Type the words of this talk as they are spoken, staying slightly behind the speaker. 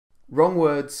Wrong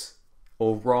words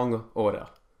or wrong order.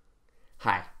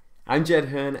 Hi, I'm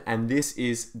Herne and this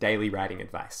is Daily Writing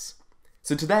Advice.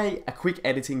 So today, a quick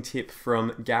editing tip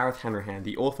from Gareth Hanrahan,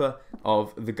 the author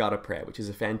of The Gutter Prayer, which is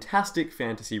a fantastic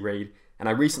fantasy read, and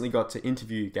I recently got to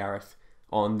interview Gareth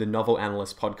on the Novel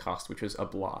Analyst podcast, which was a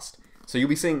blast. So you'll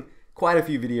be seeing quite a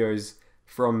few videos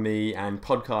from me and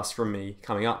podcasts from me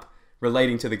coming up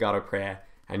relating to The Gutter Prayer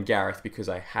and Gareth, because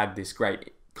I had this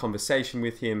great conversation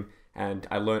with him and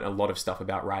I learned a lot of stuff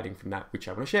about writing from that, which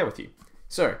I want to share with you.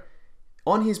 So,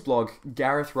 on his blog,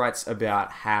 Gareth writes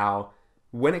about how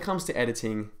when it comes to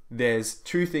editing, there's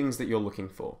two things that you're looking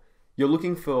for. You're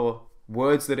looking for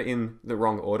words that are in the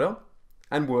wrong order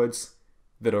and words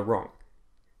that are wrong.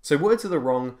 So words that are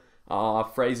wrong are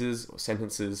phrases or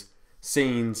sentences,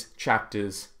 scenes,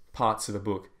 chapters, parts of a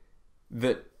book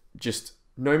that just,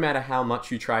 no matter how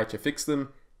much you try to fix them,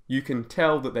 you can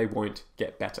tell that they won't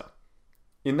get better.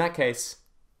 In that case,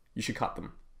 you should cut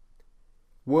them.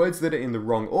 Words that are in the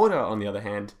wrong order, on the other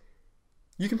hand,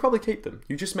 you can probably keep them.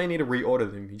 You just may need to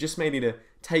reorder them. You just may need to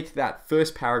take that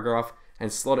first paragraph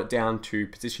and slot it down to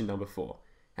position number 4.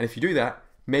 And if you do that,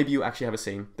 maybe you actually have a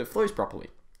scene that flows properly.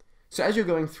 So as you're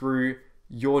going through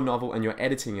your novel and you're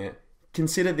editing it,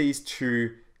 consider these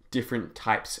two different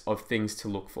types of things to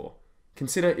look for.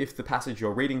 Consider if the passage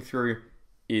you're reading through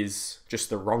is just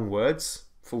the wrong words,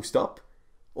 full stop,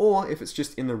 or if it's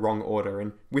just in the wrong order,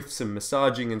 and with some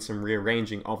massaging and some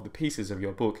rearranging of the pieces of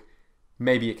your book,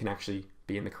 maybe it can actually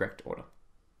be in the correct order.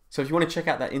 So if you want to check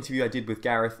out that interview I did with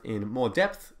Gareth in more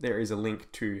depth, there is a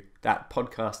link to that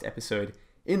podcast episode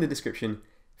in the description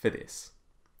for this.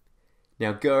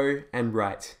 Now go and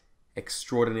write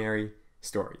extraordinary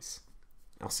stories.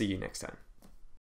 I'll see you next time.